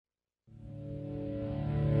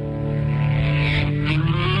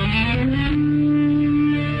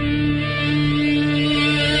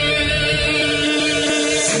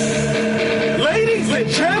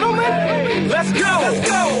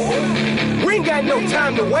ain't got no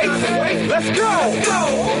time to waste. Let's go.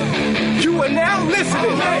 You are now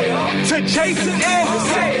listening to Jason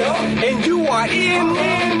Anderson, and you are in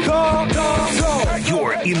the zone.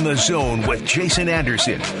 You're in the zone with Jason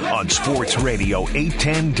Anderson on Sports Radio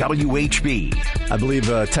 810 WHB. I believe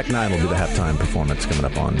Tech Nine will do the halftime performance coming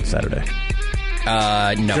up on Saturday.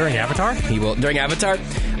 No. During Avatar? He will. During Avatar?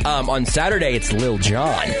 On Saturday, it's Lil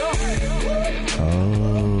Jon.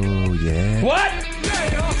 Oh, yeah. What?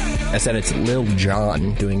 I said it's Lil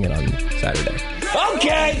Jon doing it on Saturday.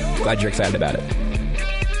 Okay! Glad you're excited about it.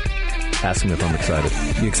 Ask him if I'm excited.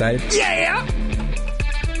 You excited? Yeah!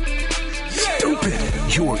 Stupid.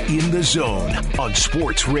 You're in the zone on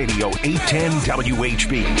Sports Radio 810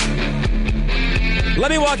 WHB.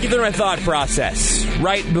 Let me walk you through my thought process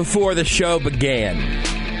right before the show began.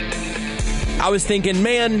 I was thinking,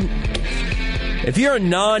 man, if you're a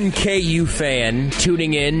non-KU fan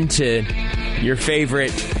tuning in to your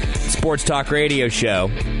favorite sports talk radio show,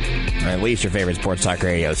 or at least your favorite sports talk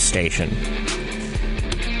radio station,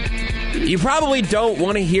 you probably don't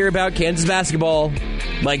want to hear about Kansas basketball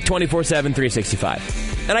like 24/7,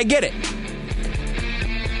 365. And I get it.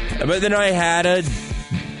 But then I had a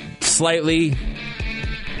slightly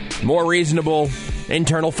more reasonable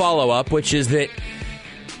internal follow-up, which is that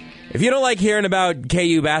if you don't like hearing about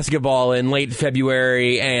KU basketball in late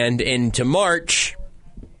February and into March,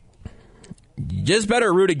 you just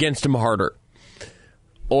better root against them harder.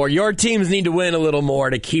 Or your teams need to win a little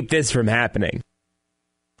more to keep this from happening.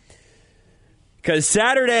 Because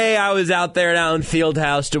Saturday I was out there down in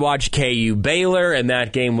Fieldhouse to watch KU Baylor, and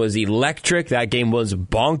that game was electric. That game was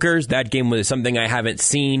bonkers. That game was something I haven't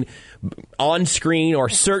seen on screen or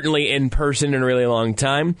certainly in person in a really long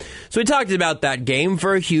time. So we talked about that game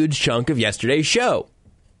for a huge chunk of yesterday's show.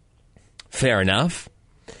 Fair enough.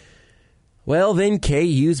 Well, then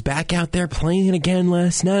KU's back out there playing again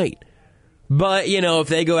last night. But, you know, if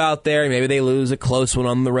they go out there, maybe they lose a close one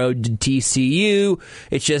on the road to TCU.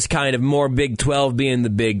 It's just kind of more Big 12 being the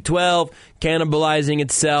Big 12, cannibalizing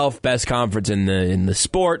itself, best conference in the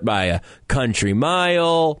sport by a country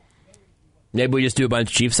mile. Maybe we just do a bunch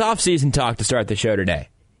of Chiefs off-season talk to start the show today.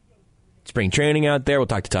 Spring training out there. We'll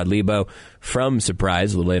talk to Todd Lebo from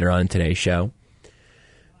Surprise a little later on in today's show.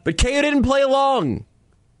 But KU didn't play along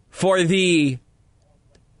for the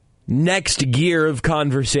next gear of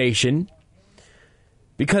conversation.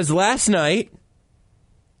 Because last night,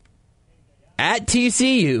 at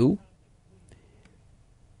TCU,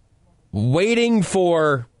 waiting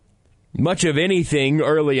for much of anything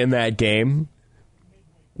early in that game,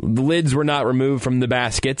 the lids were not removed from the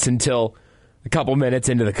baskets until a couple minutes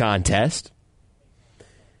into the contest.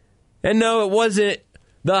 And no, it wasn't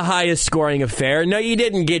the highest scoring affair. No, you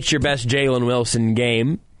didn't get your best Jalen Wilson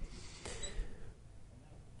game.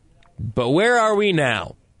 But where are we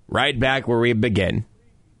now? Right back where we begin.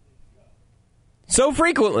 So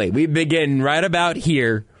frequently, we begin right about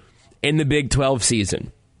here in the Big 12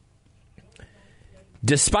 season.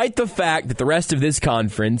 Despite the fact that the rest of this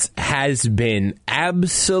conference has been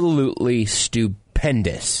absolutely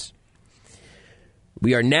stupendous.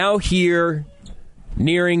 We are now here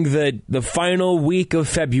nearing the final week of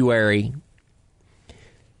February.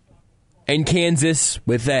 And Kansas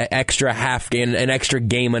with that extra half game, an extra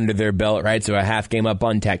game under their belt, right? So a half game up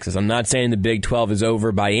on Texas. I'm not saying the Big 12 is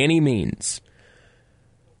over by any means.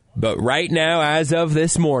 But right now, as of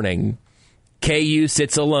this morning, KU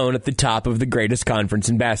sits alone at the top of the greatest conference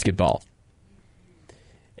in basketball.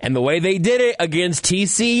 And the way they did it against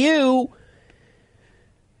TCU,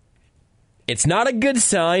 it's not a good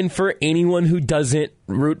sign for anyone who doesn't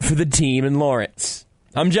root for the team in Lawrence.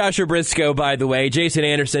 I'm Joshua Briscoe, by the way. Jason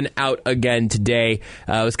Anderson out again today.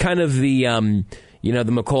 It was kind of the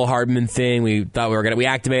the McCole Hardman thing. We thought we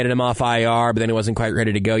activated him off IR, but then he wasn't quite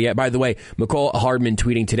ready to go yet. By the way, McCole Hardman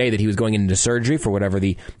tweeting today that he was going into surgery for whatever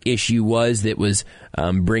the issue was that was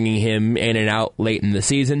bringing him in and out late in the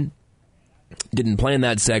season. Didn't plan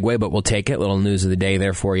that segue, but we'll take it. Little news of the day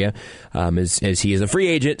there for you. As he is a free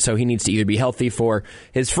agent, so he needs to either be healthy for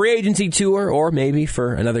his free agency tour or maybe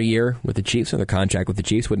for another year with the Chiefs, another contract with the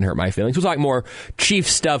Chiefs. Wouldn't hurt my feelings. We'll talk more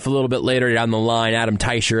Chiefs stuff a little bit later down the line. Adam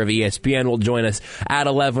Teicher of ESPN will join us at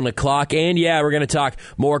 11 o'clock. And yeah, we're going to talk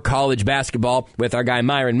more college basketball with our guy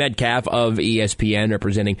Myron Metcalf of ESPN,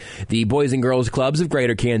 representing the Boys and Girls Clubs of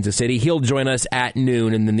Greater Kansas City. He'll join us at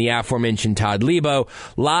noon. And then the aforementioned Todd Lebo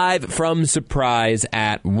live from Surprise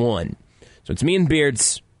at 1. So it's me and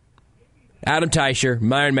Beards, Adam Teicher,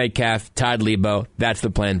 Myron Metcalf, Todd Lebo. That's the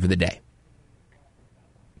plan for the day.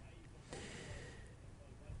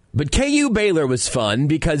 But KU Baylor was fun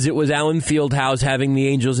because it was Allen Fieldhouse having the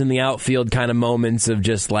Angels in the outfield kind of moments of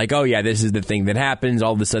just like, oh yeah, this is the thing that happens.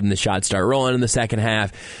 All of a sudden the shots start rolling in the second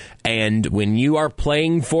half. And when you are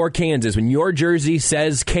playing for Kansas, when your jersey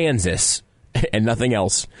says Kansas and nothing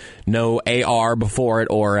else, no AR before it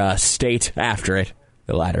or state after it,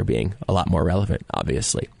 the latter being a lot more relevant,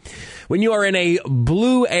 obviously. When you are in a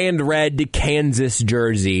blue and red Kansas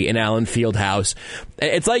jersey in Allen Fieldhouse,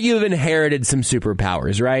 it's like you've inherited some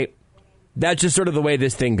superpowers, right? That's just sort of the way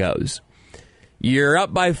this thing goes. You're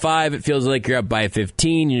up by 5, it feels like you're up by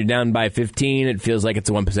 15. You're down by 15, it feels like it's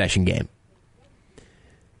a one-possession game.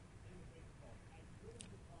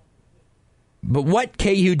 But what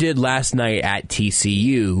KU did last night at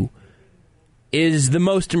TCU is the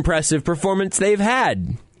most impressive performance they've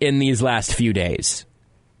had in these last few days.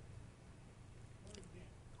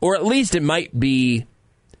 Or at least it might be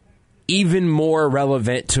even more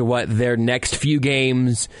relevant to what their next few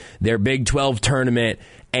games, their Big 12 tournament,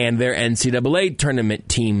 and their NCAA tournament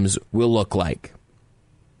teams will look like.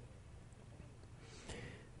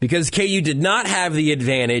 Because KU did not have the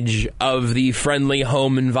advantage of the friendly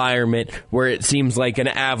home environment where it seems like an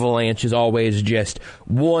Avalanche is always just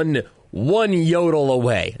one yodel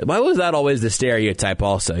away. Why was that always the stereotype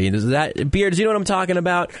also? Beards, you know what I'm talking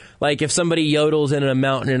about? Like if somebody yodels in a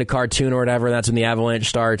mountain in a cartoon or whatever, that's when the Avalanche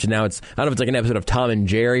starts. And now it's, I don't know if it's like an episode of Tom and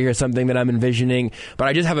Jerry or something that I'm envisioning, but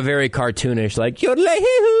I just have a very cartoonish like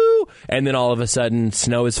yodelay-hee-hoo, and then all of a sudden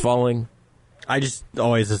snow is falling. I just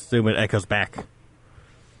always assume it echoes back.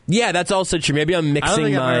 Yeah, that's also true. Maybe I'm mixing I don't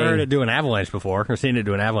think my... I've ever heard it do an avalanche before, or seen it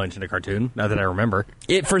do an avalanche in a cartoon, not that I remember.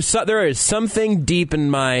 There is something deep in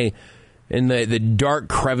the dark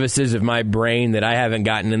crevices of my brain that I haven't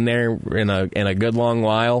gotten in there in a good long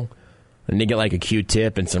while. I need to get like a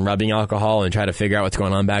Q-tip and some rubbing alcohol and try to figure out what's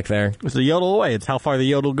going on back there. It's a yodel away. It's how far the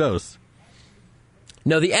yodel goes.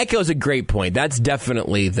 No, the echo is a great point. That's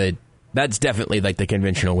definitely like the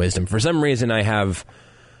conventional wisdom. For some reason, I have...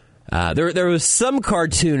 There was some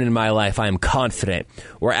cartoon in my life, I am confident,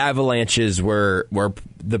 where avalanches were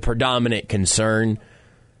the predominant concern.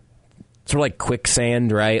 Sort of like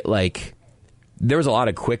quicksand, right? Like, there was a lot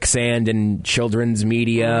of quicksand in children's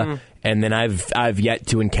media, and then I've yet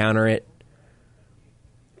to encounter it.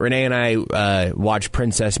 Renee and I watch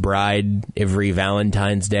Princess Bride every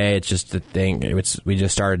Valentine's Day. It's just a thing. We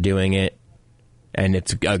just started doing it, and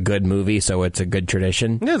it's a good movie, so it's a good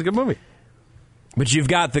tradition. Yeah, it's a good movie. But you've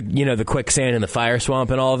got the quicksand and the fire swamp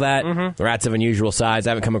and all of that. Mm-hmm. Rats of unusual size. I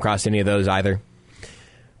haven't come across any of those either.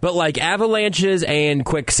 But like avalanches and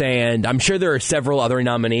quicksand, I'm sure there are several other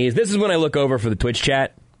nominees. This is when I look over for the Twitch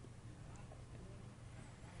chat.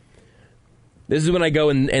 This is when I go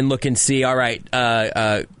and look and see, all right,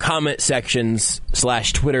 comment sections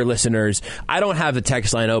 / Twitter listeners. I don't have the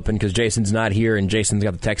text line open because Jason's not here and Jason's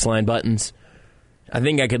got the text line buttons. I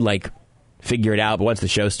think I could figure it out, but once the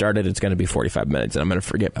show started, it's going to be 45 minutes, and I'm going to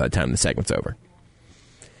forget by the time the segment's over.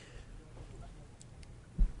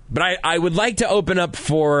 But I would like to open up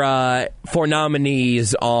for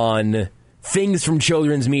nominees on things from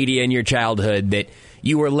children's media in your childhood that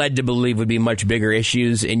you were led to believe would be much bigger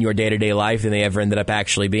issues in your day-to-day life than they ever ended up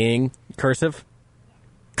actually being. Cursive?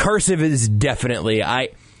 Cursive is definitely...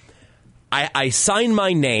 I sign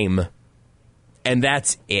my name, and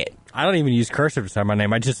that's it. I don't even use cursive to sign my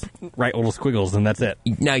name. I just write little squiggles, and that's it.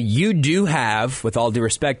 Now, you do have, with all due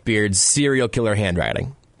respect, Beards, serial killer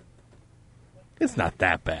handwriting. It's not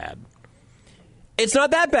that bad. It's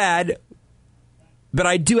not that bad, but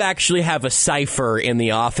I do actually have a cipher in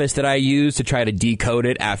the office that I use to try to decode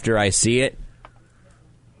it after I see it.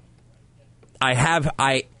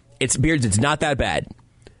 It's Beards, it's not that bad.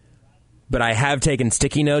 But I have taken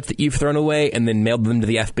sticky notes that you've thrown away and then mailed them to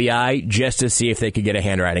the FBI just to see if they could get a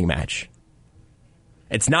handwriting match.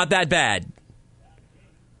 It's not that bad.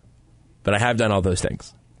 But I have done all those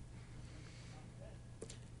things.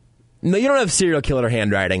 No, you don't have serial killer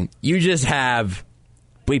handwriting. You just have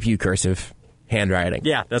bleep you cursive handwriting.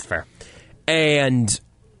 Yeah, that's fair. And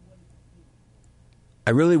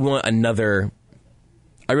I really want another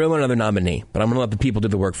nominee, but I'm going to let the people do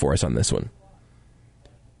the work for us on this one.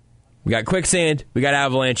 We got quicksand, we got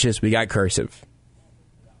avalanches, we got cursive.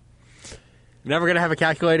 You're never going to have a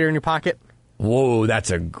calculator in your pocket? Whoa, that's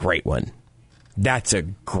a great one. That's a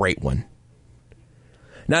great one.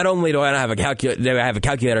 Not only do I have a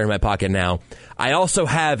calculator in my pocket now, I also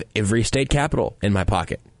have every state capital in my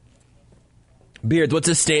pocket. Beards, what's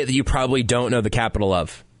a state that you probably don't know the capital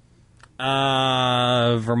of?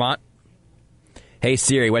 Vermont. Hey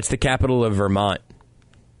Siri, what's the capital of Vermont?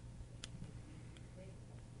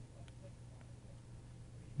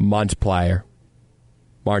 Montpelier.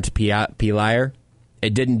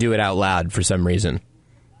 It didn't do it out loud for some reason,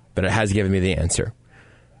 but it has given me the answer.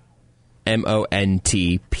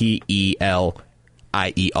 Montpelier.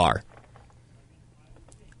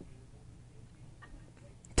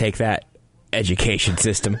 Take that, education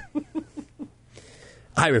system.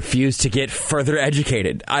 I refuse to get further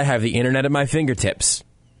educated. I have the internet at my fingertips.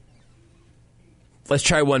 Let's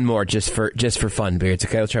try one more just for fun, Beards.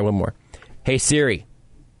 Okay, let's try one more. Hey Siri,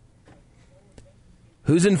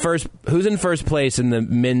 who's in first place in the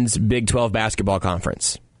men's Big 12 basketball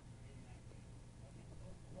conference?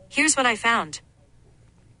 Here's what I found.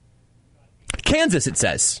 Kansas, it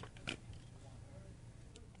says.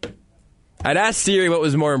 I'd asked Siri what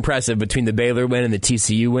was more impressive between the Baylor win and the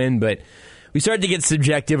TCU win, but we started to get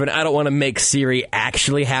subjective, and I don't want to make Siri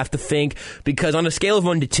actually have to think, because on a scale of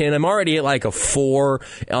 1 to 10, I'm already at like a 4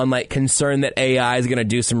 on like concern that AI is going to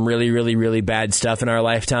do some really, really, really bad stuff in our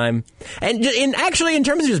lifetime. And actually, in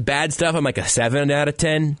terms of just bad stuff, I'm like a 7 out of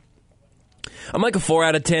 10. I'm like a 4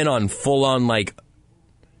 out of 10 on full-on like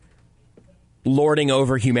lording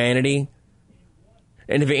over humanity.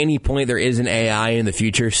 And if at any point there is an AI in the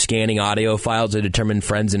future scanning audio files to determine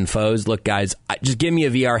friends and foes, look, guys, just give me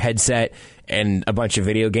a VR headset and a bunch of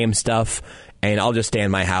video game stuff, and I'll just stay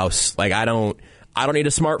in my house. Like, I don't need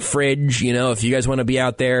a smart fridge. You know, if you guys want to be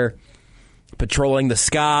out there patrolling the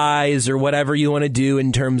skies or whatever you want to do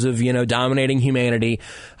in terms of, you know, dominating humanity,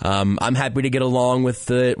 I'm happy to get along with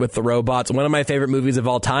the robots. One of my favorite movies of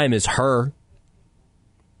all time is Her.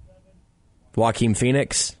 Joaquin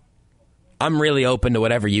Phoenix. I'm really open to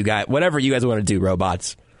whatever you guys want to do,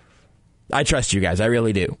 robots. I trust you guys. I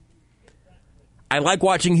really do. I like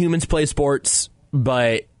watching humans play sports,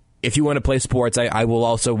 but if you want to play sports, I will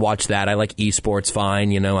also watch that. I like esports fine.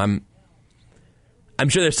 You know, I'm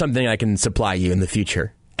sure there's something I can supply you in the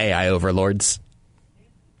future, AI overlords.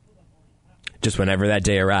 Just whenever that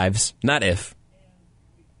day arrives. Not if,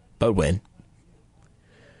 but when.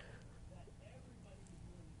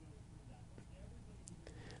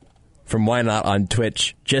 From Why Not on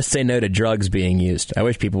Twitch, just say no to drugs being used. I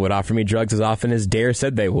wish people would offer me drugs as often as Dare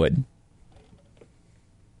said they would.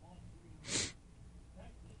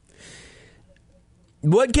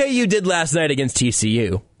 What KU did last night against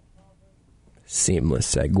TCU,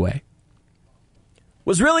 seamless segue,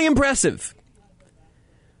 was really impressive.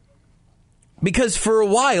 Because for a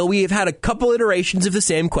while, we have had a couple iterations of the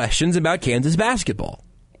same questions about Kansas basketball.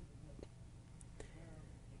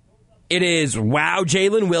 It is, wow,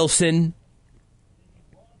 Jalen Wilson.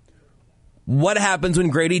 What happens when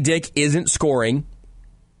Grady Dick isn't scoring?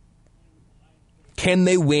 Can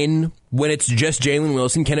they win when it's just Jalen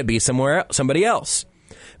Wilson? Can it be somebody else?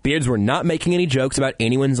 Beards, we're not making any jokes about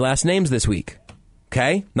anyone's last names this week.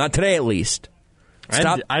 Okay? Not today, at least.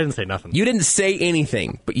 Stop. I didn't say nothing. You didn't say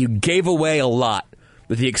anything, but you gave away a lot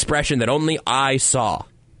with the expression that only I saw.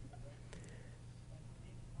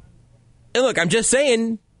 And look, I'm just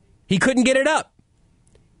saying, he couldn't get it up.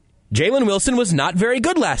 Jalen Wilson was not very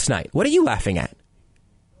good last night. What are you laughing at?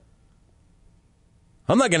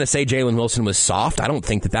 I'm not going to say Jalen Wilson was soft. I don't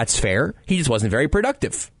think that that's fair. He just wasn't very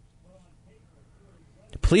productive.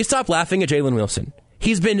 Please stop laughing at Jalen Wilson.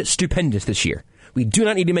 He's been stupendous this year. We do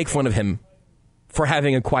not need to make fun of him for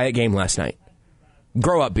having a quiet game last night.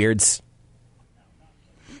 Grow up, Beards.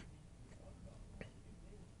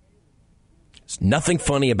 There's nothing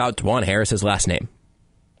funny about Dwan Harris's last name.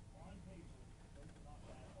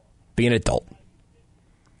 Be an adult.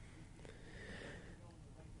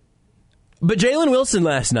 But Jalen Wilson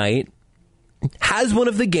last night has one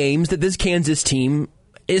of the games that this Kansas team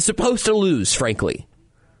is supposed to lose, frankly.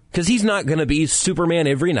 Because he's not going to be Superman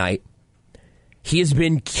every night. He has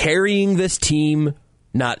been carrying this team,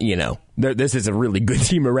 this is a really good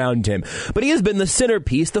team around him, but he has been the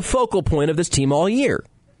centerpiece, the focal point of this team all year.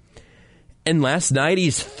 And last night,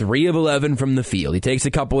 he's 3 of 11 from the field. He takes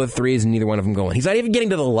a couple of threes and neither one of them going. He's not even getting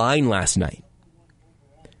to the line last night.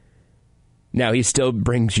 Now, he still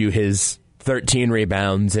brings you his 13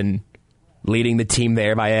 rebounds and leading the team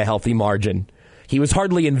there by a healthy margin. He was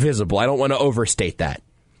hardly invisible. I don't want to overstate that.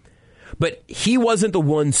 But he wasn't the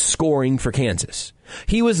one scoring for Kansas.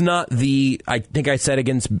 He was not I think I said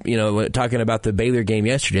against, talking about the Baylor game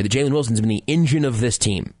yesterday, that Jalen Wilson's been the engine of this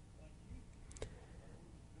team.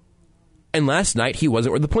 And last night, he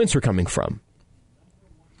wasn't where the points were coming from.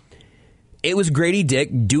 It was Grady Dick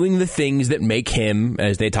doing the things that make him,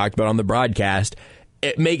 as they talked about on the broadcast,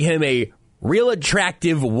 make him a real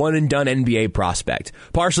attractive one-and-done NBA prospect.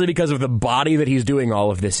 Partially because of the body that he's doing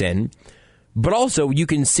all of this in. But also, you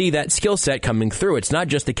can see that skill set coming through. It's not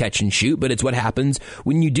just the catch and shoot, but it's what happens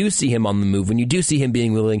when you do see him on the move, when you do see him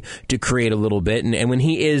being willing to create a little bit, and when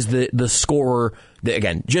he is the scorer,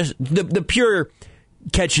 just the pure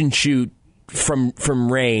catch and shoot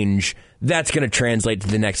from range, that's going to translate to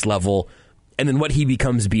the next level. And then what he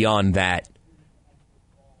becomes beyond that,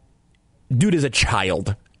 dude is a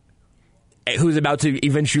child who's about to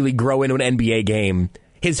eventually grow into an NBA game.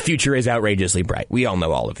 His future is outrageously bright. We all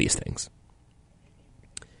know all of these things.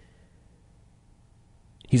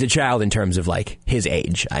 He's a child in terms of, like, his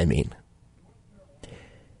age, I mean.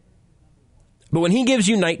 But when he gives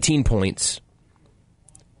you 19 points,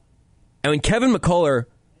 and when Kevin McCullough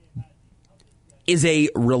is a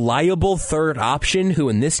reliable third option who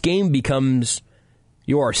in this game becomes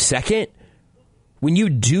your second, when you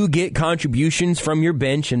do get contributions from your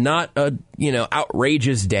bench, and not a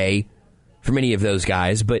outrageous day for many of those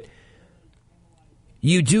guys, but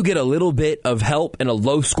you do get a little bit of help in a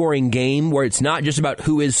low-scoring game where it's not just about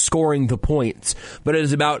who is scoring the points, but it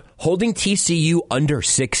is about holding TCU under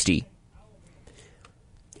 60.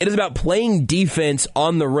 It is about playing defense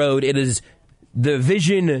on the road. It is the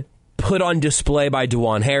vision put on display by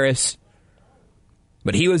DeJuan Harris,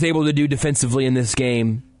 but he was able to do defensively in this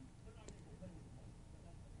game.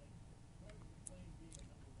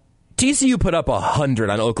 TCU put up 100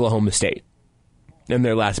 on Oklahoma State in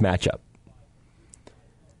their last matchup.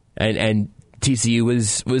 And TCU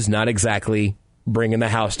was not exactly bringing the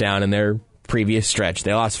house down in their previous stretch.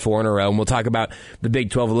 They lost 4 in a row, and we'll talk about the Big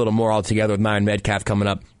 12 a little more altogether with Myron Metcalf coming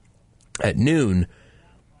up at noon.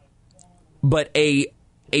 But a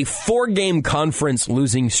 4-game conference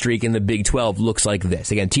losing streak in the Big 12 looks like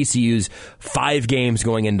this. Again, TCU's 5 games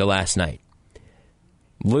going into last night.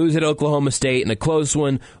 Lose at Oklahoma State in a close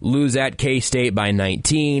one, lose at K-State by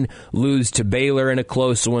 19, lose to Baylor in a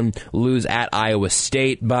close one, lose at Iowa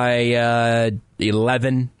State by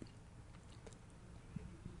 11,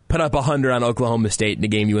 put up 100 on Oklahoma State in a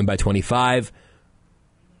game you win by 25,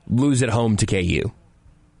 lose at home to KU.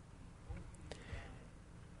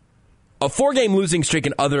 A 4-game losing streak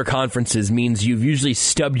in other conferences means you've usually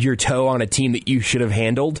stubbed your toe on a team that you should have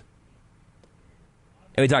handled.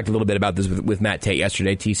 And we talked a little bit about this with Matt Tate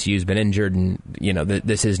yesterday. TCU's been injured, and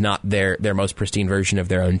this is not their most pristine version of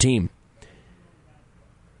their own team.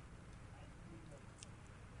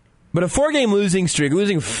 But a 4-game losing streak,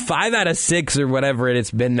 losing 5 out of 6 or whatever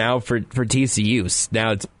it's been now for TCU.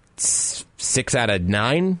 Now it's 6 out of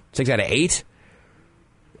 9, 6 out of 8.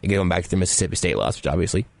 Going back to the Mississippi State loss, which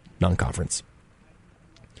obviously non-conference.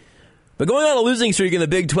 But going on a losing streak in the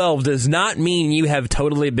Big 12 does not mean you have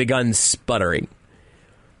totally begun sputtering.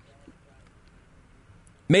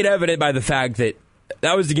 Made evident by the fact that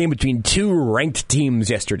was the game between 2 ranked teams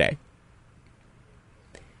yesterday.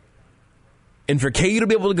 And for KU to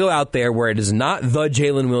be able to go out there where it is not the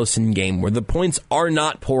Jalen Wilson game, where the points are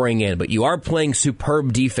not pouring in, but you are playing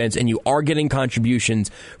superb defense and you are getting contributions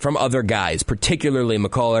from other guys, particularly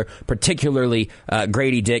McCullough, particularly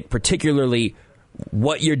Grady Dick, particularly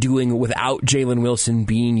what you're doing without Jalen Wilson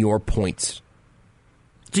being your points.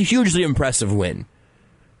 It's a hugely impressive win,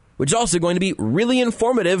 which is also going to be really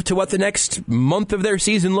informative to what the next month of their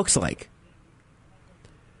season looks like.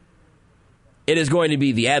 It is going to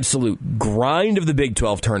be the absolute grind of the Big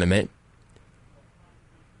 12 tournament,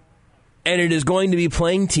 and it is going to be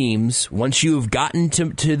playing teams, once you've gotten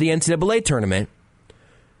to the NCAA tournament,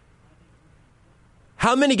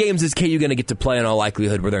 how many games is KU going to get to play in all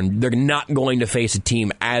likelihood where they're not going to face a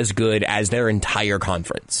team as good as their entire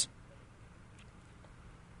conference?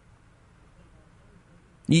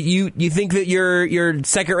 You think that your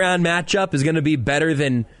second round matchup is going to be better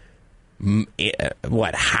than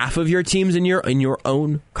half of your teams in your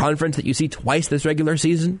own conference that you see twice this regular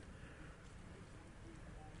season?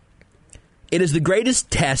 It is the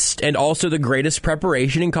greatest test and also the greatest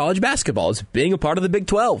preparation in college basketball, is being a part of the Big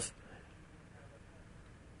 12.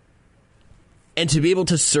 And to be able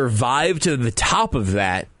to survive to the top of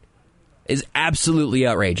that is absolutely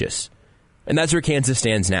outrageous. And that's where Kansas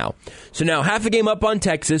stands now. So now half a game up on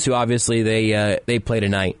Texas, who obviously they play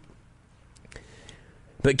tonight.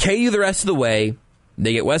 But KU the rest of the way,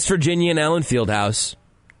 they get West Virginia and Allen Fieldhouse,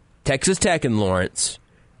 Texas Tech and Lawrence,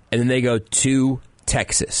 and then they go to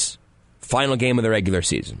Texas. Final game of the regular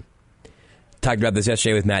season. Talked about this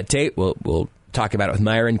yesterday with Matt Tate. We'll talk about it with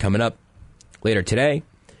Myron coming up later today.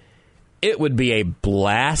 It would be a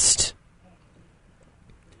blast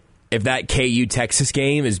if that KU-Texas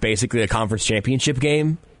game is basically a conference championship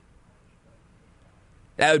game.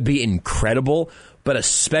 That would be incredible. But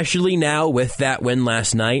especially now with that win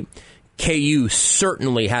last night, KU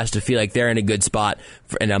certainly has to feel like they're in a good spot.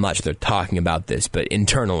 And I'm not sure they're talking about this, but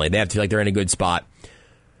internally they have to feel like they're in a good spot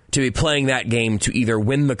to be playing that game to either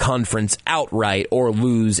win the conference outright or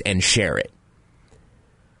lose and share it.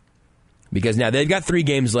 Because now they've got 3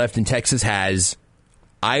 games left, and Texas has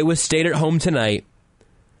Iowa State at home tonight,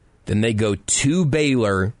 Then they go to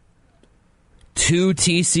Baylor, to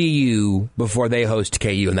TCU before they host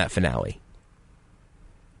KU in that finale.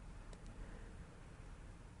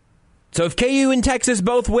 So if KU and Texas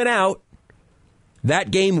both win out,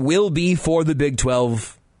 that game will be for the Big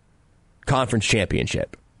 12 Conference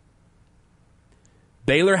Championship.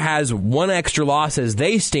 Baylor has one extra loss as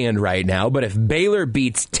they stand right now, but if Baylor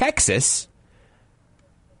beats Texas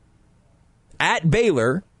at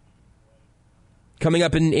Baylor, coming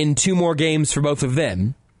up in two more games for both of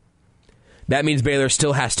them, that means Baylor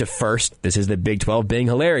still has to first. This is the Big 12 being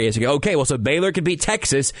hilarious. You go, okay, well, so Baylor could beat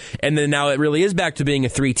Texas, and then now it really is back to being a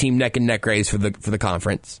 3-team neck-and-neck race for the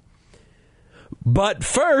conference. But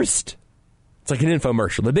first, it's like an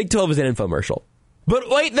infomercial. The Big 12 is an infomercial. But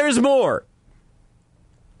wait, there's more.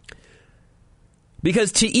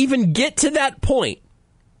 Because to even get to that point,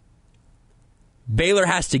 Baylor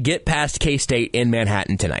has to get past K-State in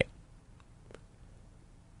Manhattan tonight.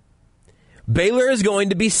 Baylor is going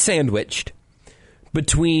to be sandwiched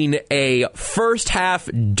between a first-half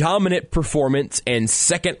dominant performance and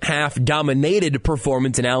second-half dominated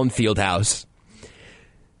performance in Allen Fieldhouse.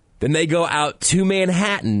 Then they go out to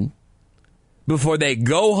Manhattan before they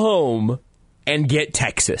go home and get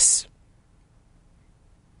Texas.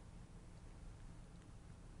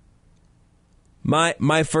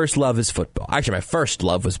 My first love is football. Actually, my first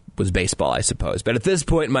love was baseball, I suppose. But at this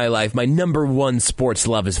point in my life, my number one sports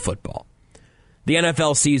love is football. The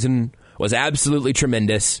NFL season was absolutely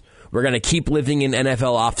tremendous. We're going to keep living in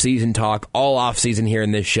NFL offseason talk all offseason here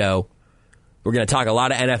in this show. We're going to talk a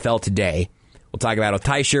lot of NFL today. We'll talk about it with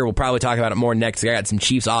Teicher. We'll probably talk about it more next. I got some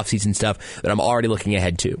Chiefs offseason stuff that I'm already looking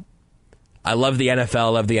ahead to. I love the NFL. I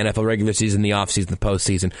love the NFL regular season, the offseason, the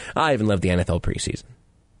postseason. I even love the NFL preseason.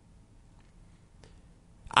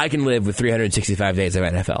 I can live with 365 days of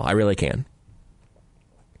NFL. I really can.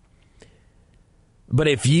 But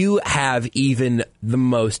if you have even the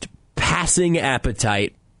most passing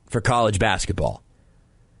appetite for college basketball,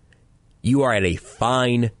 you are at a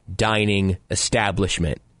fine dining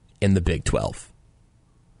establishment in the Big 12.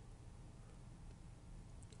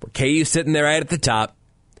 Where KU's sitting there right at the top.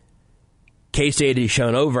 K-State has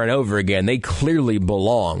shown over and over again they clearly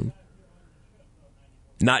belong.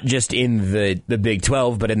 Not just in the Big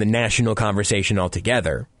 12, but in the national conversation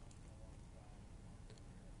altogether.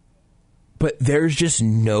 But there's just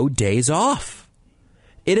no days off.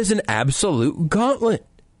 It is an absolute gauntlet.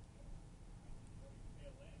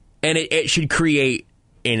 And it should create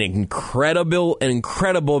an incredible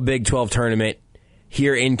Big 12 tournament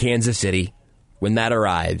here in Kansas City when that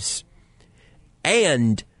arrives.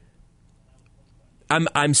 And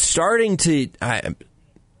I'm starting to...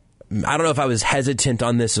 I don't know if I was hesitant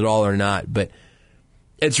on this at all or not, but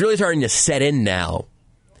it's really starting to set in now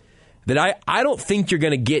that I don't think you're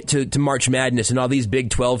going to get to March Madness and all these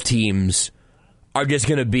Big 12 teams are just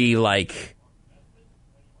going to be like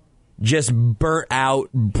just burnt out,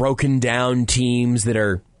 broken down teams that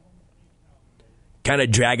are kind of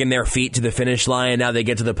dragging their feet to the finish line. Now they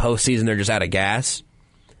get to the postseason, they're just out of gas.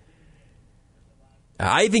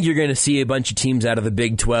 I think you're going to see a bunch of teams out of the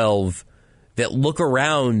Big 12 that look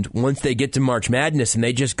around once they get to March Madness and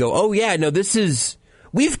they just go, oh yeah, no,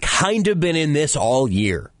 we've kind of been in this all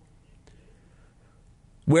year.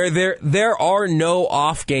 Where there are no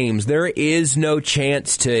off games. There is no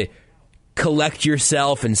chance to collect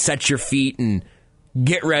yourself and set your feet and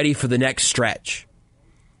get ready for the next stretch.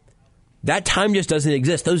 That time just doesn't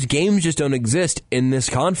exist. Those games just don't exist in this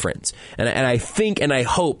conference. And I think and I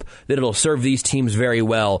hope that it'll serve these teams very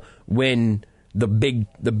well when the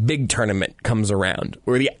big tournament comes around,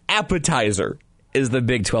 where the appetizer is the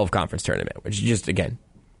Big 12 Conference Tournament, which is just, again,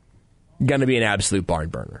 going to be an absolute barn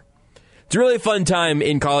burner. It's a really fun time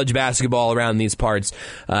in college basketball around these parts.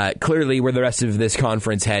 Clearly, where the rest of this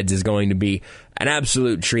conference heads is going to be an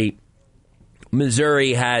absolute treat.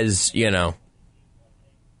 Missouri has, their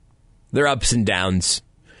ups and downs.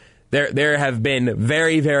 There have been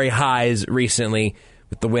very, very highs recently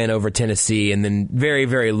with the win over Tennessee, and then very,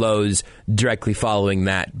 very lows directly following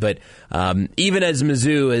that. But even as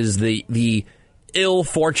Mizzou is the ill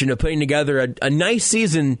fortune of putting together a nice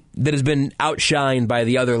season that has been outshined by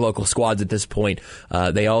the other local squads at this point,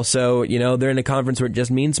 they also, they're in a conference where it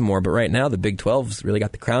just means more. But right now, the Big 12's really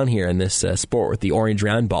got the crown here in this sport with the orange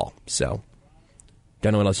round ball. So,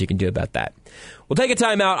 don't know what else you can do about that. We'll take a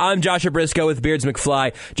time out. I'm Joshua Briscoe with Beards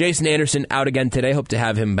McFly. Jason Anderson out again today. Hope to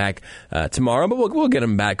have him back tomorrow, but we'll get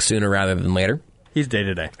him back sooner rather than later. He's day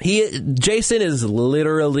to day. Jason is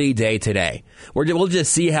literally day to day. We'll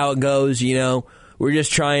just see how it goes. We're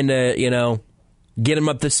just trying to get him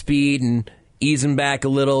up to speed and ease him back a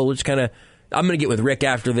little. We'll just kind of I'm going to get with Rick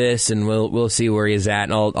after this, and we'll see where he's at,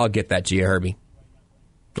 and I'll get that to you, Herbie.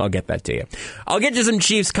 I'll get that to you. I'll get to some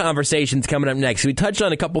Chiefs conversations coming up next. We touched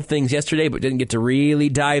on a couple things yesterday, but didn't get to really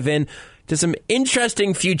dive in to some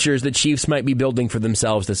interesting futures the Chiefs might be building for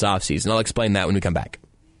themselves this offseason. I'll explain that when we come back.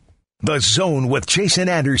 The Zone with Jason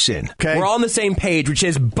Anderson. Okay. We're all on the same page, which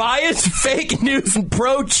is biased fake news and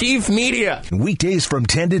pro-Chief media. Weekdays from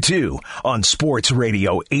 10 to 2 on Sports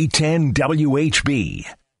Radio 810 WHB.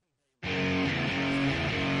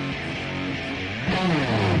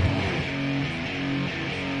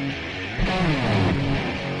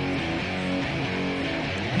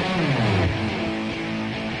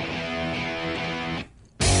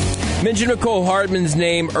 Mentioned Mecole Hardman's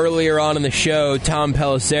name earlier on in the show. Tom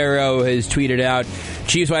Pelissero has tweeted out,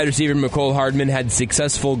 Chiefs wide receiver Mecole Hardman had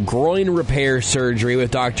successful groin repair surgery with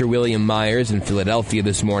Dr. William Myers in Philadelphia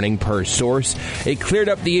this morning, per source. It cleared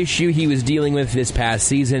up the issue he was dealing with this past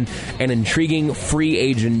season. An intriguing free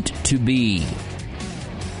agent to be.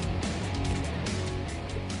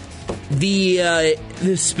 The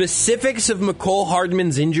specifics of Mecole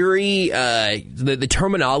Hardman's injury, the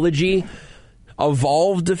terminology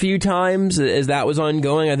evolved a few times as that was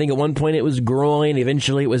ongoing. I think at one point it was groin,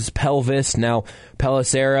 eventually it was pelvis. Now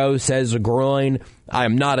Pelissero says groin. I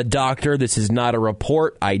am not a doctor. This is not a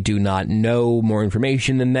report. I do not know more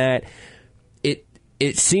information than that.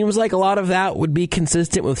 It seems like a lot of that would be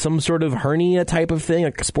consistent with some sort of hernia type of thing,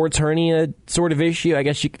 like a sports hernia sort of issue. I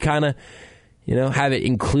guess you could kind of, have it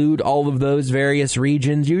include all of those various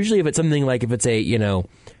regions. Usually if it's something like if it's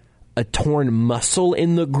a torn muscle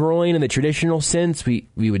in the groin in the traditional sense, we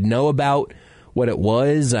would know about what it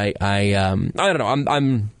was. I don't know.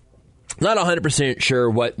 I'm not 100% sure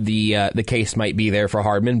what the case might be there for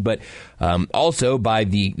Hardman, but also by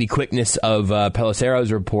the quickness of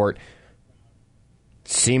Pelissero's report,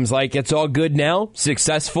 seems like it's all good now.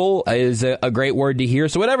 Successful is a great word to hear.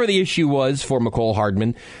 So whatever the issue was for Mecole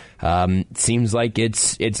Hardman, seems like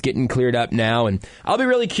it's getting cleared up now, and I'll be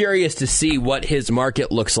really curious to see what his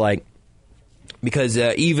market looks like, because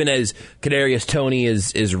even as Kadarius Toney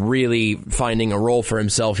is really finding a role for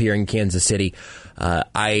himself here in Kansas City,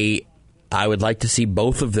 I would like to see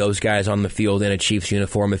both of those guys on the field in a Chiefs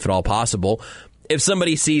uniform if at all possible. If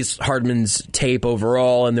somebody sees Hardman's tape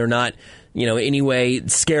overall and they're not anyway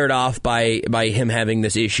scared off by him having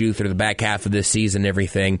this issue through the back half of this season and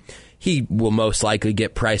everything, he will most likely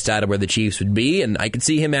get priced out of where the Chiefs would be, and I could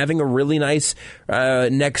see him having a really nice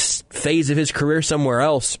next phase of his career somewhere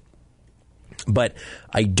else. But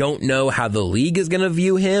I don't know how the league is going to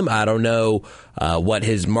view him. I don't know what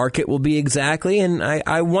his market will be exactly, and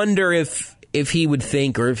I wonder if he would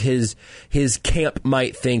think, or if his camp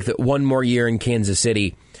might think, that one more year in Kansas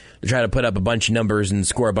City to try to put up a bunch of numbers and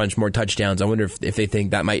score a bunch more touchdowns. I wonder if they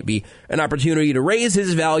think that might be an opportunity to raise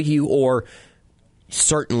his value, or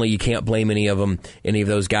certainly you can't blame any of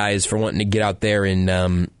those guys for wanting to get out there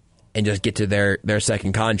and just get to their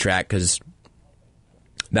second contract, because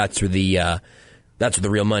that's where the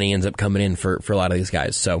real money ends up coming in for a lot of these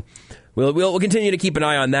guys. So we'll continue to keep an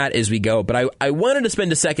eye on that as we go. But I wanted to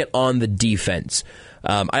spend a second on the defense.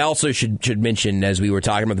 I also should mention, as we were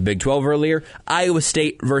talking about the Big 12 earlier, Iowa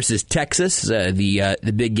State versus Texas,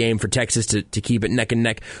 the big game for Texas to keep it neck and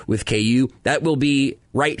neck with KU. That will be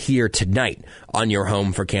right here tonight on your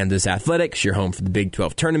home for Kansas Athletics, your home for the Big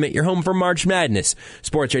 12 tournament, your home for March Madness.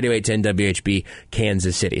 Sports Radio 810 WHB,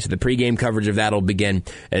 Kansas City. So the pregame coverage of that will begin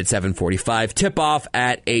at 7:45. Tip-off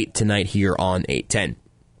at 8 tonight here on 810.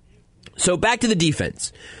 So back to the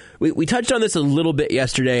defense. We touched on this a little bit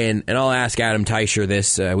yesterday, and I'll ask Adam Teicher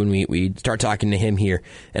this when we start talking to him here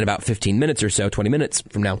in about 15 minutes or so, 20 minutes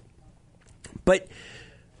from now. But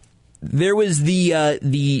there was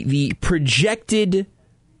the projected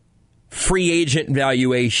free agent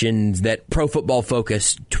valuations that Pro Football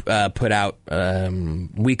Focus put out a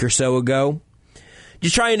week or so ago,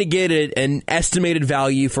 just trying to get an estimated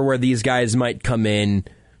value for where these guys might come in,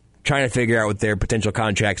 trying to figure out what their potential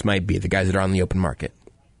contracts might be, the guys that are on the open market.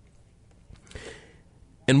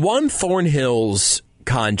 And Juan Thornhill's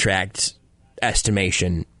contract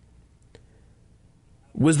estimation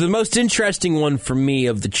was the most interesting one for me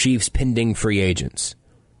of the Chiefs' pending free agents.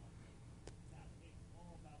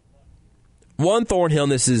 Juan Thornhill,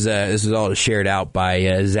 and this is all shared out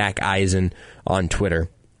by Zach Eisen on Twitter.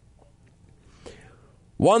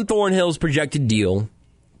 Juan Thornhill's projected deal,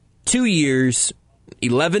 2 years,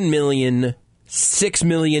 $11 million, $6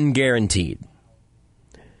 million guaranteed.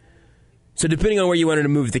 So depending on where you wanted to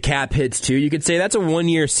move the cap hits to, you could say that's a 1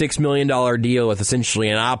 year, $6 million deal with essentially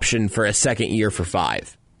an option for a second year for $5 million.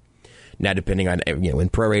 Now, depending on, when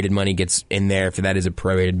prorated money gets in there, if that is a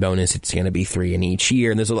prorated bonus, it's going to be 3 in each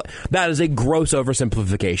year. And that is a gross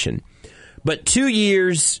oversimplification. But 2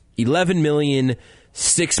 years, $11 million,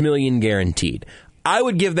 $6 million guaranteed. I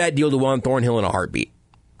would give that deal to Juan Thornhill in a heartbeat.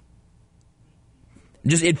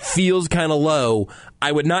 Just, it feels kind of low.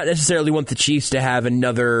 I would not necessarily want the Chiefs to have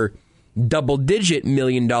another double-digit $1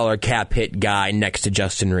 million cap hit guy next to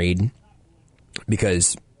Justin Reed,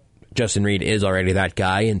 because Justin Reed is already that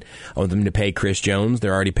guy, and I want them to pay Chris Jones.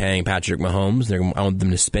 They're already paying Patrick Mahomes. I want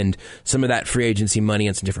them to spend some of that free agency money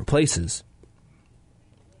in some different places.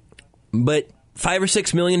 But $5 or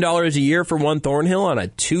 $6 million a year for Juan Thornhill on a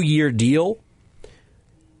 2-year deal,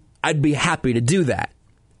 I'd be happy to do that.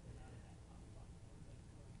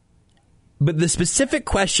 But the specific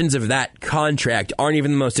questions of that contract aren't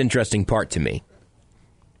even the most interesting part to me.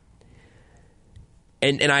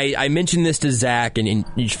 And I mentioned this to Zach, and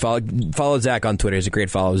you should follow Zach on Twitter. He's a great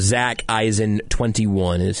follow. Zach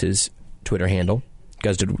Eisen21 is his Twitter handle.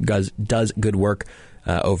 Does good work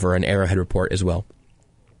over on Arrowhead Report as well.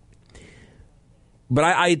 But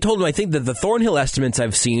I told him I think that the Thornhill estimates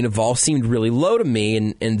I've seen have all seemed really low to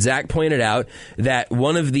me, and Zach pointed out that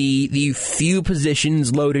one of the few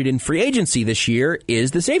positions loaded in free agency this year is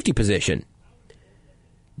the safety position.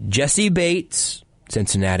 Jesse Bates,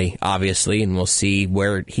 Cincinnati, obviously, and we'll see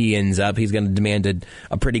where he ends up. He's going to demand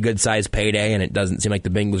a pretty good-sized payday, and it doesn't seem like the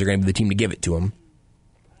Bengals are going to be the team to give it to him,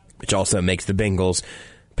 which also makes the Bengals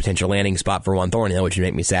potential landing spot for Juan Thornhill, which would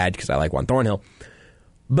make me sad because I like Juan Thornhill.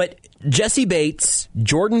 But Jesse Bates,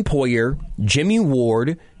 Jordan Poyer, Jimmy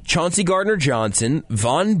Ward, Chauncey Gardner-Johnson,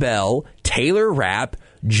 Von Bell, Taylor Rapp,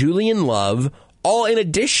 Julian Love, all in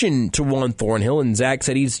addition to Juan Thornhill, and Zach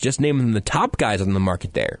said he's just naming the top guys on the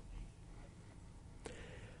market there.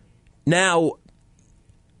 Now,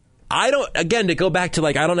 to go back to,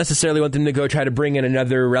 I don't necessarily want them to go try to bring in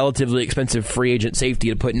another relatively expensive free agent safety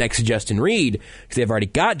to put next to Justin Reed, because they've already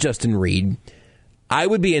got Justin Reed. I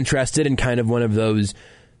would be interested in kind of one of those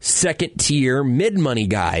second-tier, mid-money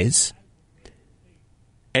guys.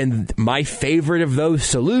 And my favorite of those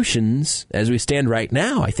solutions, as we stand right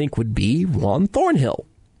now, I think would be Juan Thornhill.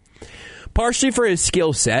 Partially for his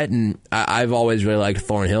skill set, and I've always really liked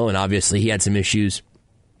Thornhill, and obviously he had some issues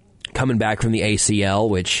coming back from the ACL,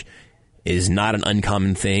 which is not an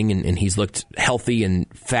uncommon thing, and he's looked healthy and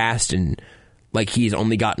fast, and like he's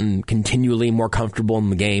only gotten continually more comfortable in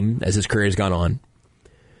the game as his career has gone on.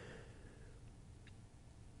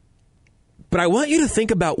 But I want you to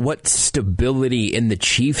think about what stability in the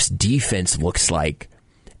Chiefs' defense looks like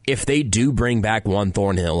if they do bring back Juan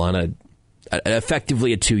Thornhill on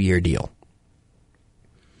effectively a 2-year deal.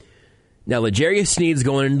 Now, L'Jarius Sneed's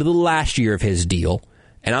going into the last year of his deal,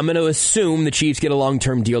 and I'm going to assume the Chiefs get a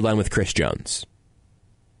long-term deal done with Chris Jones.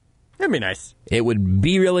 That'd be nice. It would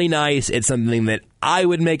be really nice. It's something that I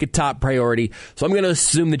would make a top priority, so I'm going to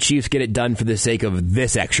assume the Chiefs get it done for the sake of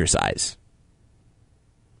this exercise.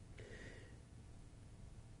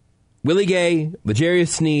 Willie Gay, L'Jarius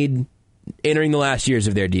Sneed, entering the last years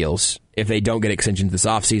of their deals. If they don't get extensions this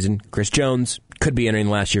offseason, Chris Jones could be entering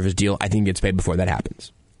the last year of his deal. I think he gets paid before that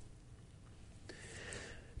happens.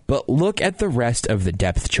 But look at the rest of the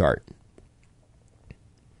depth chart.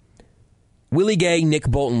 Willie Gay, Nick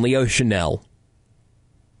Bolton, Leo Chanel.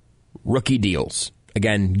 Rookie deals.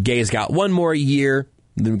 Again, Gay's got one more year.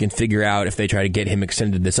 Then we can figure out if they try to get him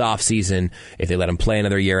extended this offseason, if they let him play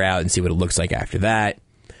another year out and see what it looks like after that.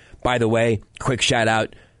 By the way, quick shout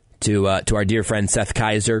out to our dear friend Seth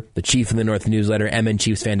Kaiser, the chief of the North newsletter,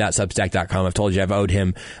 mnchiefsfan.substack.com. I've told you I've owed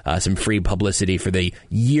him some free publicity for the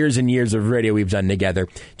years and years of radio we've done together.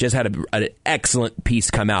 Just had an excellent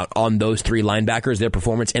piece come out on those 3 linebackers, their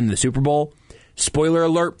performance in the Super Bowl. Spoiler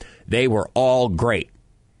alert, they were all great.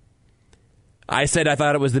 I said I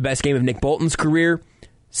thought it was the best game of Nick Bolton's career.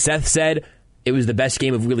 Seth said it was the best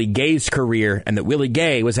game of Willie Gay's career, and that Willie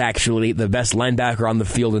Gay was actually the best linebacker on the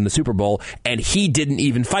field in the Super Bowl, and he didn't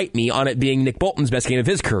even fight me on it being Nick Bolton's best game of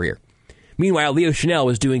his career. Meanwhile, Leo Chanel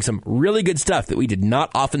was doing some really good stuff that we did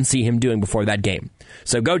not often see him doing before that game.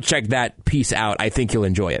 So go check that piece out. I think you'll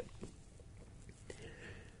enjoy it.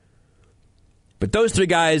 But those 3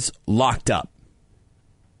 guys locked up.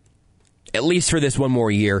 At least for this one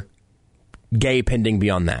more year. Gay pending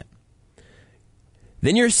beyond that.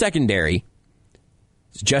 Then your secondary.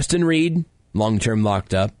 Justin Reed, long-term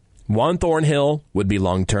locked up. Juan Thornhill would be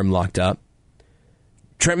long-term locked up.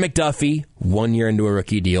 Trent McDuffie, 1 year into a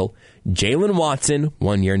rookie deal. Jalen Watson,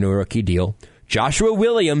 1 year into a rookie deal. Joshua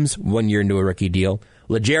Williams, 1 year into a rookie deal.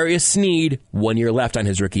 L'Jarius Sneed, 1 year left on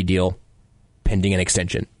his rookie deal, pending an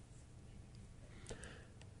extension.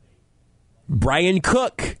 Brian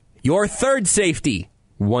Cook, your third safety,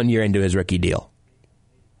 1 year into his rookie deal.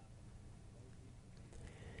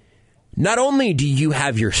 Not only do you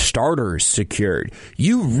have your starters secured,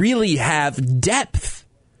 you really have depth.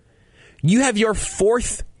 You have your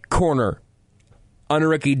fourth corner on a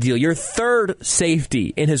rookie deal, your third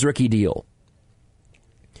safety in his rookie deal.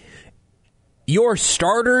 Your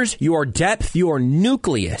starters, your depth, your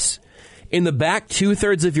nucleus in the back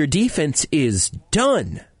 2/3 of your defense is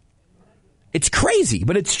done. It's crazy,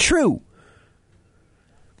 but it's true.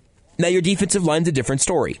 Now, your defensive line's a different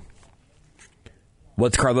story.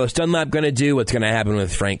 What's Carlos Dunlap going to do? What's going to happen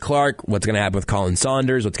with Frank Clark? What's going to happen with Colin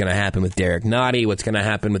Saunders? What's going to happen with Derek Nottie? What's going to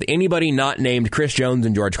happen with anybody not named Chris Jones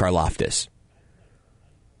and George Karlaftis?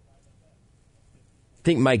 I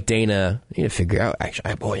think Mike Dana, we need to figure out,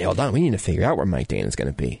 actually, boy, hold on, we need to figure out where Mike Dana's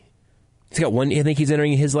going to be. He's got one, I think he's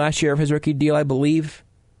entering his last year of his rookie deal, I believe.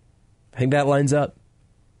 I think that lines up.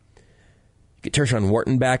 Get Tershawn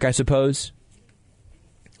Wharton back, I suppose.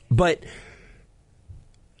 But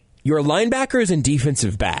your linebackers and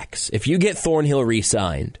defensive backs, if you get Thornhill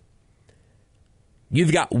re-signed,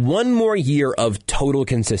 you've got one more year of total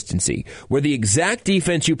consistency where the exact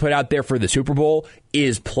defense you put out there for the Super Bowl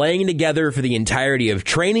is playing together for the entirety of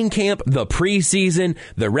training camp, the preseason,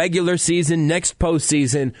 the regular season, next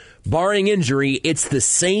postseason. Barring injury, it's the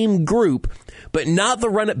same group, but not the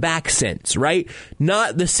run-it-back sense, right?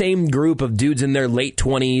 Not the same group of dudes in their late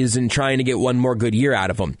 20s and trying to get one more good year out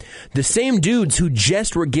of them. The same dudes who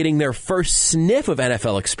just were getting their first sniff of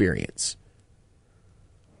NFL experience.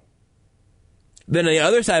 Then on the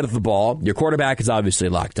other side of the ball, your quarterback is obviously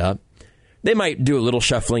locked up. They might do a little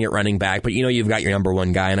shuffling at running back, but you've got your number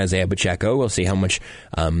one guy in Isaiah Pacheco. We'll see how much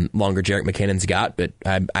longer Jerick McKinnon's got, but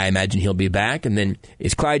I imagine he'll be back. And then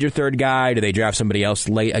is Clyde your third guy? Do they draft somebody else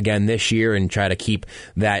late again this year and try to keep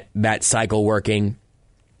that cycle working?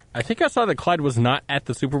 I think I saw that Clyde was not at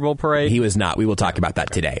the Super Bowl parade. He was not. We will talk about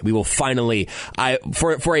that today. We will finally,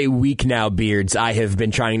 for a week now, Beards, I have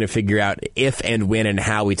been trying to figure out if and when and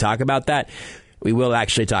how we talk about that. We will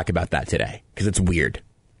actually talk about that today because it's weird.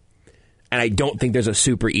 And I don't think there's a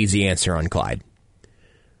super easy answer on Clyde.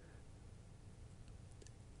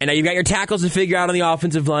 And now you've got your tackles to figure out on the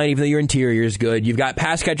offensive line, even though your interior is good. You've got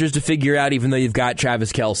pass catchers to figure out, even though you've got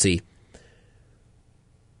Travis Kelce.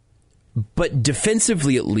 But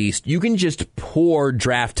defensively, at least, you can just pour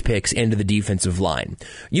draft picks into the defensive line.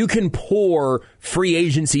 You can pour free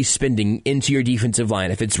agency spending into your defensive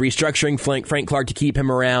line. If it's restructuring Frank Clark to keep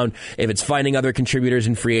him around, if it's finding other contributors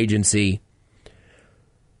in free agency.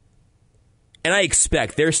 And I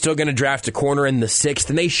expect they're still going to draft a corner in the 6th,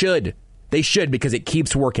 and they should. They should, because it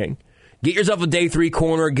keeps working. Get yourself a day 3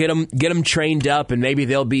 corner, get them trained up, and maybe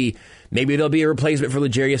they'll be a replacement for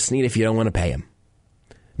L'Jarius Sneed if you don't want to pay him.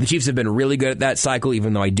 The Chiefs have been really good at that cycle,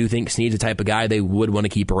 even though I do think Sneed's the type of guy they would want to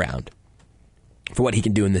keep around for what he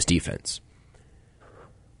can do in this defense.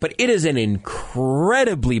 But it is an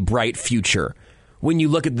incredibly bright future when you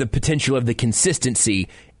look at the potential of the consistency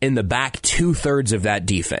in the back 2/3 of that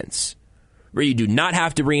defense, where you do not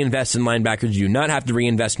have to reinvest in linebackers, you do not have to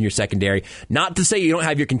reinvest in your secondary. Not to say you don't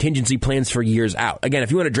have your contingency plans for years out. Again,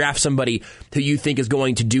 if you want to draft somebody who you think is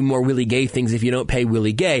going to do more Willie Gay things if you don't pay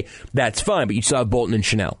Willie Gay, that's fine, but you still have Bolton and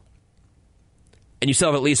Chanel. And you still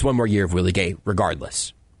have at least one more year of Willie Gay,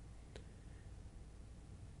 regardless.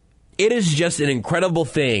 It is just an incredible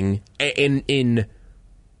thing in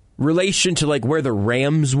relation to like where the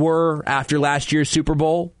Rams were after last year's Super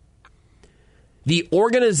Bowl. The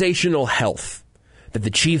organizational health that the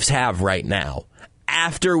Chiefs have right now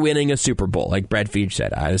after winning a Super Bowl, like Brett Veach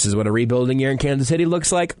said, this is what a rebuilding year in Kansas City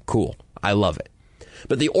looks like. Cool. I love it.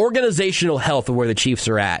 But the organizational health of where the Chiefs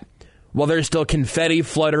are at, while there's still confetti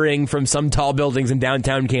fluttering from some tall buildings in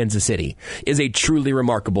downtown Kansas City, is a truly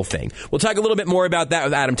remarkable thing. We'll talk a little bit more about that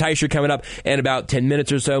with Adam Teicher coming up in about 10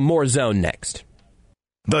 minutes or so. More Zone next.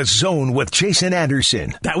 The Zone with Jason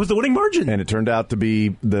Anderson. That was the winning margin. And it turned out to be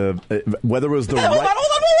whether it was the right... Hold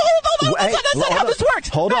on. That's not how this works.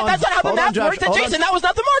 Hold on. That's not how the math works. Jason, that was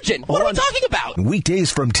not the margin. What are we talking about?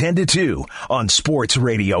 Weekdays from 10 to 2 on Sports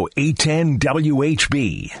Radio 810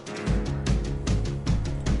 WHB.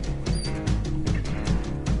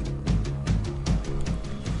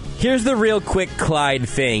 Here's the real quick Clyde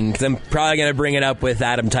thing, because I'm probably going to bring it up with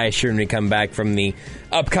Adam Teicher when we come back from the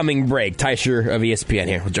upcoming break. Teicher of ESPN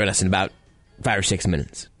here will join us in about 5 or 6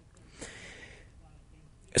 minutes.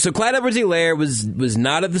 So Clyde Edwards-Helaire was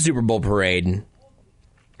not at the Super Bowl parade,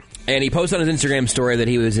 and he posted on his Instagram story that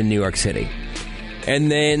he was in New York City.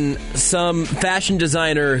 And then some fashion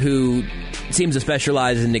designer who seems to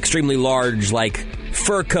specialize in extremely large, like,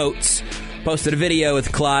 fur coats posted a video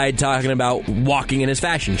with Clyde talking about walking in his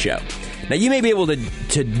fashion show. Now, you may be able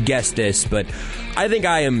to guess this, but I think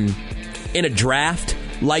I am in a draft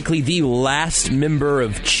likely the last member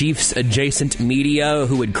of Chiefs adjacent media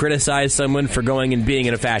who would criticize someone for going and being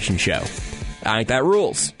in a fashion show. I think that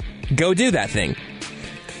rules. Go do that thing.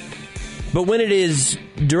 But when it is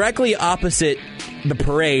directly opposite the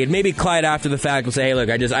parade, maybe Clyde after the fact will say, hey, look,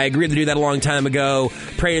 I agreed to do that a long time ago.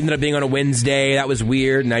 Parade ended up being on a Wednesday. That was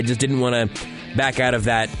weird, and I just didn't want to back out of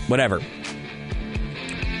that. Whatever.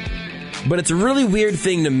 But it's a really weird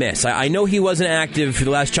thing to miss. I know he wasn't active for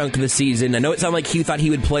the last chunk of the season. I know it sounded like Hugh thought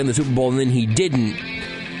he would play in the Super Bowl, and then he didn't.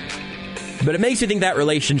 But it makes me think that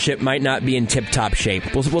relationship might not be in tip-top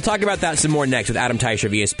shape. We'll talk about that some more next with Adam Teicher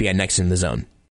of ESPN next in The Zone.